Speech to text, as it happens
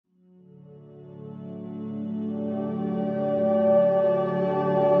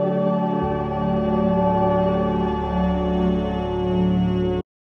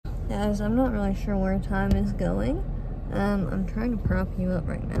guys, I'm not really sure where time is going. I'm trying to prop you up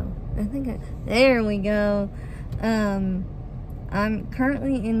right now. There we go. I'm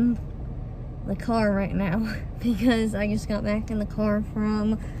currently in the car right now because I just got back in the car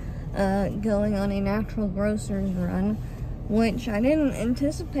from going on a Natural Grocers run, which I didn't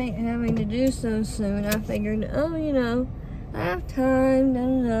anticipate having to do so soon. I figured, oh, you know, I have time, da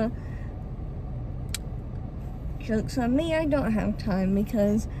da da. Joke's on me, I don't have time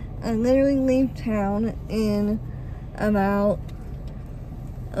because I literally leave town in about,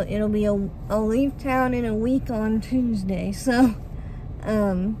 I'll leave town in a week on Tuesday, so,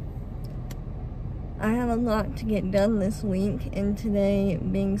 I have a lot to get done this week, and today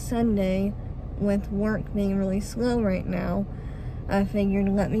being Sunday, with work being really slow right now, I figured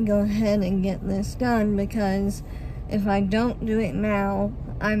let me go ahead and get this done, because if I don't do it now,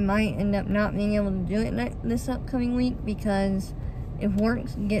 I might end up not being able to do it this upcoming week, because if work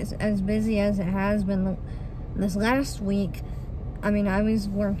gets as busy as it has been this last week, I mean, I was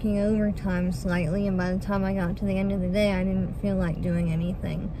working overtime slightly, and by the time I got to the end of the day, I didn't feel like doing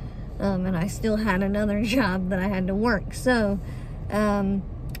anything. And I still had another job that I had to work. So,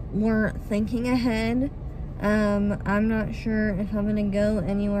 we're thinking ahead. I'm not sure if I'm gonna go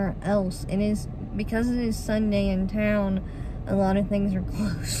anywhere else. Because it is Sunday in town, a lot of things are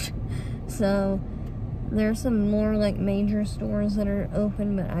closed. So, there's some more, like, major stores that are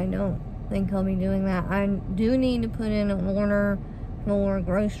open, but I don't think I'll be doing that. I do need to put in an order for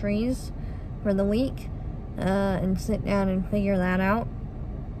groceries for the week, and sit down and figure that out.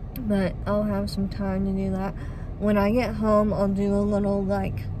 But I'll have some time to do that. When I get home, I'll do a little,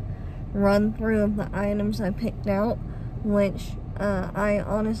 like, run through of the items I picked out, which I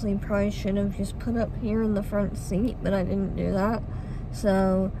honestly probably should have just put up here in the front seat, but I didn't do that.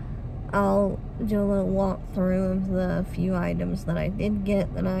 So I'll do a little walkthrough of the few items that I did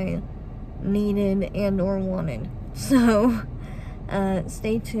get that I needed and or wanted. So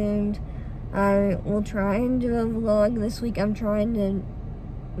stay tuned. I will try and do a vlog this week. I'm trying to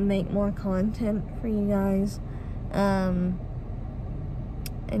make more content for you guys, and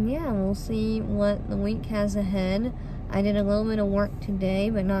yeah, we'll see what the week has ahead. I did a little bit of work today,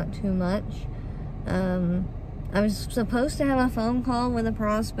 but not too much. I was supposed to have a phone call with a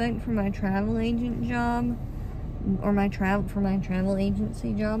prospect for my travel agent job, or my travel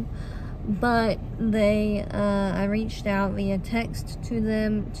agency job, but I reached out via text to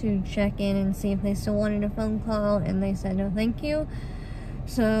them to check in and see if they still wanted a phone call, and they said no thank you.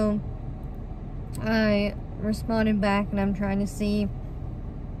 So I responded back, and I'm trying to see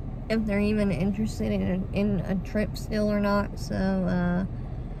if they're even interested in a trip still or not. So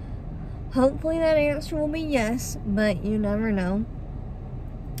hopefully that answer will be yes, but you never know.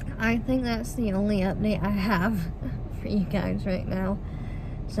 I think that's the only update I have for you guys right now.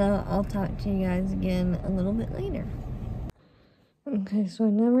 So I'll talk to you guys again a little bit later. Okay, so I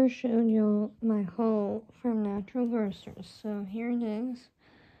never showed y'all my haul from Natural Grocers. So here it is.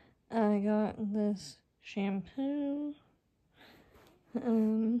 I got this shampoo,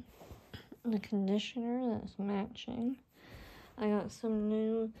 the conditioner that's matching. I got some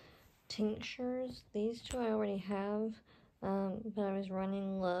new tinctures. These two I already have, but I was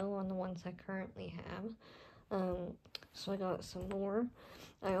running low on the ones I currently have. So I got some more.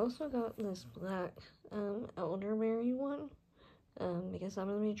 I also got this black elderberry one, because I'm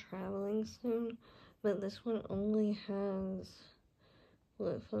going to be traveling soon, but this one only has, will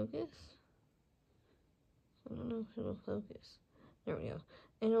it focus? I don't know if it'll focus. There we go.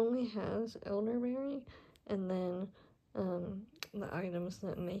 It only has elderberry, and then the items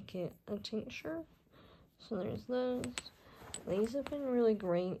that make it a tincture. So there's those. These have been really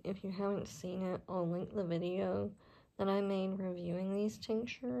great. If you haven't seen it, I'll link the video that I made reviewing these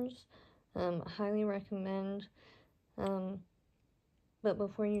tinctures. Highly recommend. But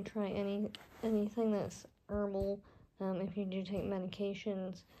before you try anything that's herbal, if you do take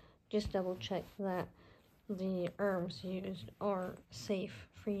medications, just double check that the herbs used are safe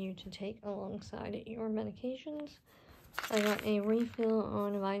for you to take alongside your medications. I got a refill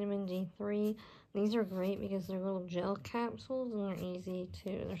on vitamin D3. These are great because they're little gel capsules, and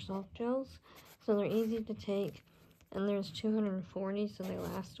they're soft gels, so they're easy to take, and there's 240, so they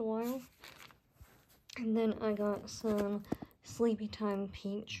last a while. And then I got some Sleepy Time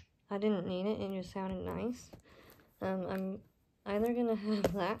Peach. I didn't need it, it just sounded nice. I'm either gonna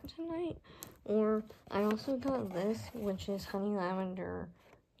have that tonight, or I also got this, which is Honey Lavender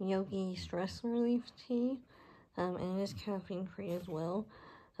Yogi Stress Relief Tea, and it is caffeine free as well.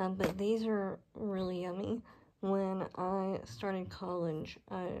 But these are really yummy. When I started college,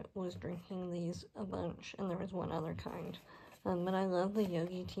 I was drinking these a bunch, and there was one other kind. But I love the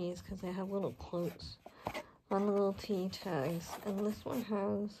Yogi teas because they have little quotes on the little tea tags. And this one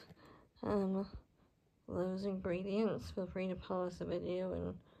has those ingredients. Feel free to pause the video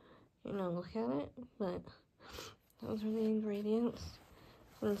and, you know, look at it. But those are the ingredients.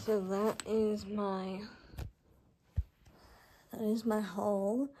 And so that is my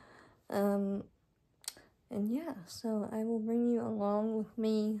haul. And yeah, so I will bring you along with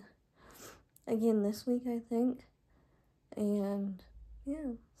me again this week, I think. And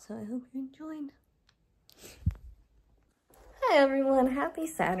yeah, so I hope you enjoyed. Hi everyone, happy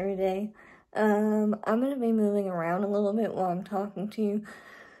Saturday. I'm going to be moving around a little bit while I'm talking to you,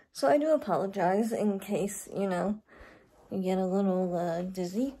 so I do apologize in case, you know, you get a little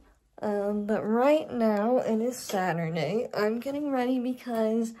dizzy. But right now, it is Saturday. I'm getting ready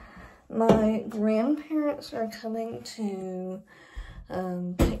because my grandparents are coming to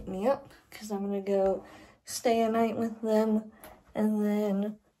pick me up because I'm going to go stay a night with them, and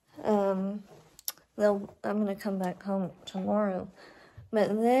then I'm going to come back home tomorrow.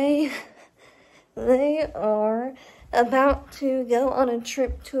 But they are about to go on a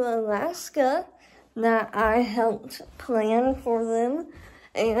trip to Alaska that I helped plan for them.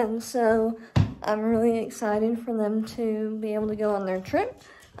 And so I'm really excited for them to be able to go on their trip.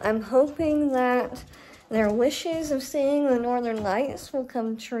 I'm hoping that their wishes of seeing the Northern Lights will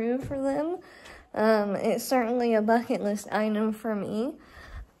come true for them. It's certainly a bucket list item for me.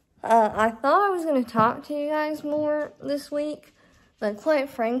 I thought I was going to talk to you guys more this week, but quite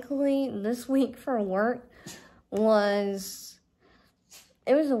frankly, this week for work was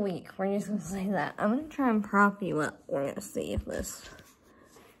a week. We're just going to say that. I'm going to try and prop you up. We're going to see if this...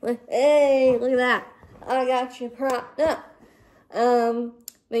 Hey, look at that. I got you propped up.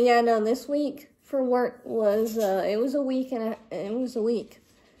 But yeah, no, this week for work was, it was a week.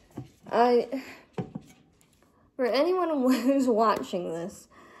 For anyone who's watching this,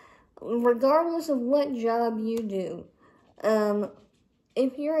 regardless of what job you do,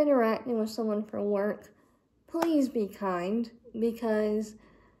 if you're interacting with someone for work, please be kind, because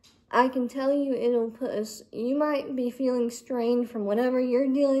I can tell you you might be feeling strained from whatever you're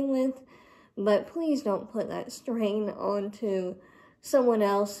dealing with, but please don't put that strain onto someone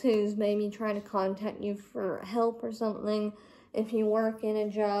else who's maybe trying to contact you for help or something. If you work in a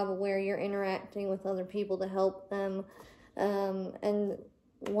job where you're interacting with other people to help them, and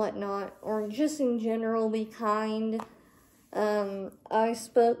whatnot, or just in general, be kind. I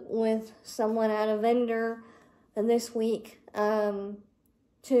spoke with someone at a vendor this week,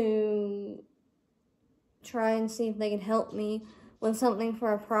 to try and see if they could help me with something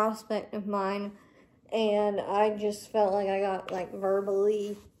for a prospect of mine, and I just felt like I got, like,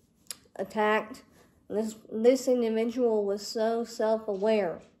 verbally attacked. This individual was so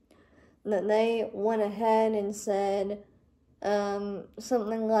self-aware that they went ahead and said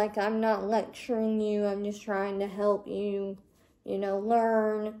something like, I'm not lecturing you, I'm just trying to help you, you know,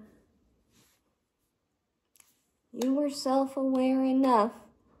 learn. You were self-aware enough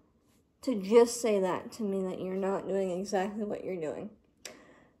to just say that to me, that you're not doing exactly what you're doing.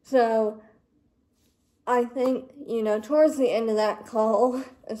 So I think, you know, towards the end of that call,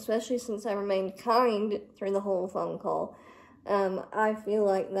 especially since I remained kind through the whole phone call, I feel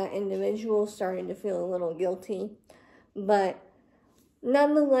like that individual started to feel a little guilty. But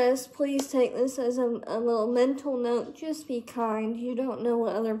nonetheless, please take this as a little mental note. Just be kind. You don't know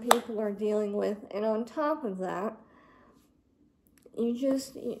what other people are dealing with. And on top of that, you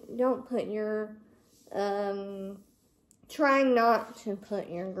don't put your, trying not to put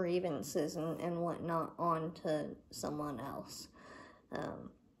your grievances and whatnot onto someone else.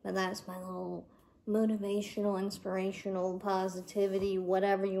 But that's my little motivational, inspirational, positivity,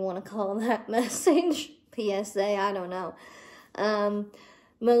 whatever you want to call that message. PSA, I don't know. But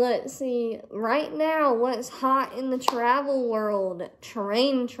let's see, right now, what's hot in the travel world?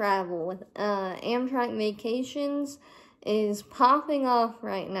 Train travel with Amtrak Vacations is popping off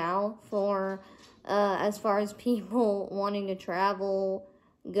right now for as far as people wanting to travel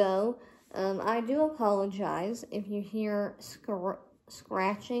go. I do apologize if you hear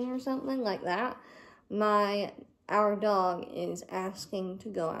scratching or something like that. Our dog is asking to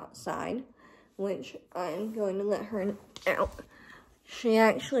go outside, which I'm going to let her out. She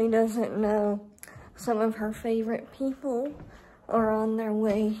actually doesn't know some of her favorite people are on their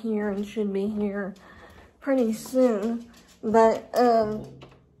way here and should be here pretty soon. But I'm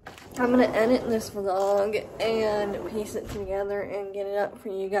going to edit this vlog and piece it together and get it up for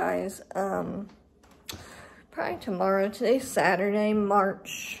you guys probably tomorrow. Today's Saturday,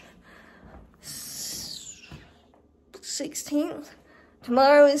 March 16th.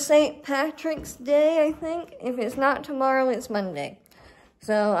 tomorrow is St. Patrick's Day, I think. If it's not tomorrow, it's Monday.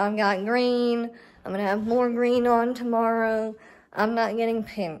 So I've got green. I'm going to have more green on tomorrow. I'm not getting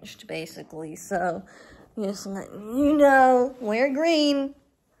pinched, basically. So just letting you know, wear green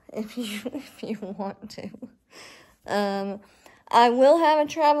if you want to. I will have a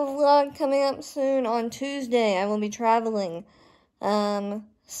travel vlog coming up soon on Tuesday. I will be traveling.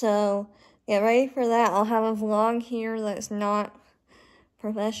 So get ready for that. I'll have a vlog here that's not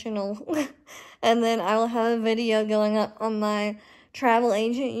professional. And then I will have a video going up on my travel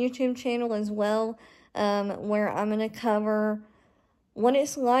agent YouTube channel as well, where I'm going to cover what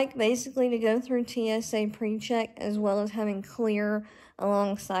it's like basically to go through TSA pre-check as well as having clear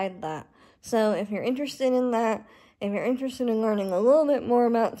alongside that. So if you're interested in that, if you're interested in learning a little bit more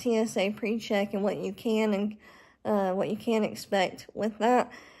about TSA pre-check and what you can expect with that,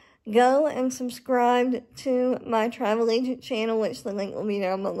 go and subscribe to my travel agent channel, which the link will be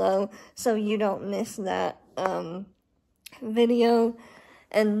down below, so you don't miss that video.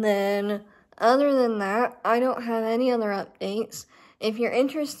 And then other than that, I don't have any other updates. If you're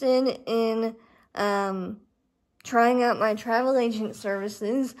interested in trying out my travel agent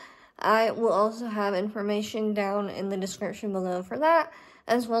services, I will also have information down in the description below for that,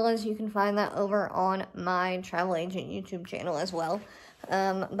 as well as you can find that over on my travel agent YouTube channel as well.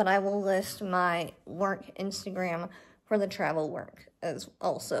 But I will list my work Instagram for the travel work as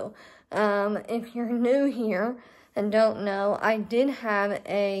also. If you're new here and don't know, I did have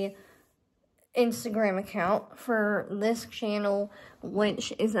a Instagram account for this channel,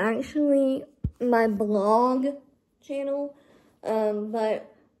 which is actually my blog channel, but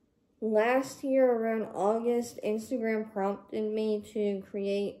last year around August, Instagram prompted me to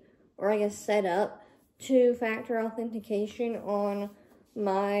create, or I guess set up, two-factor authentication on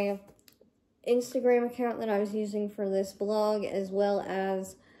my Instagram account that I was using for this blog, as well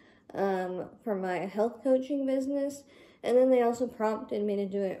as for my health coaching business. And then they also prompted me to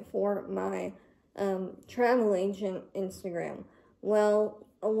do it for my travel agent Instagram. Well,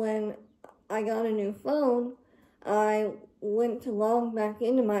 when I got a new phone, I went to log back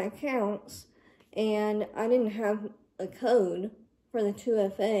into my accounts, and I didn't have a code for the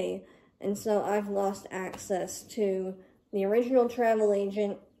 2FA, and so I've lost access to the original travel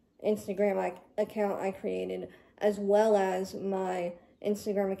agent Instagram account I created, as well as my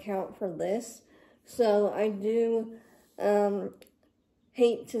Instagram account for this. So I do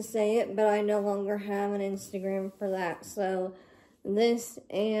hate to say it, but I no longer have an Instagram for that. So this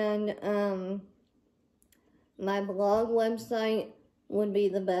and my blog website would be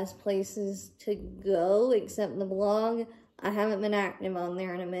the best places to go, except the blog. I haven't been active on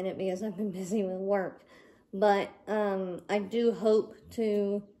there in a minute because I've been busy with work. But I do hope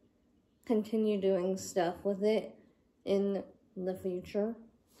to continue doing stuff with it in the future.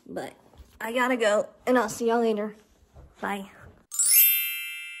 But I gotta go, and I'll see y'all later. Bye.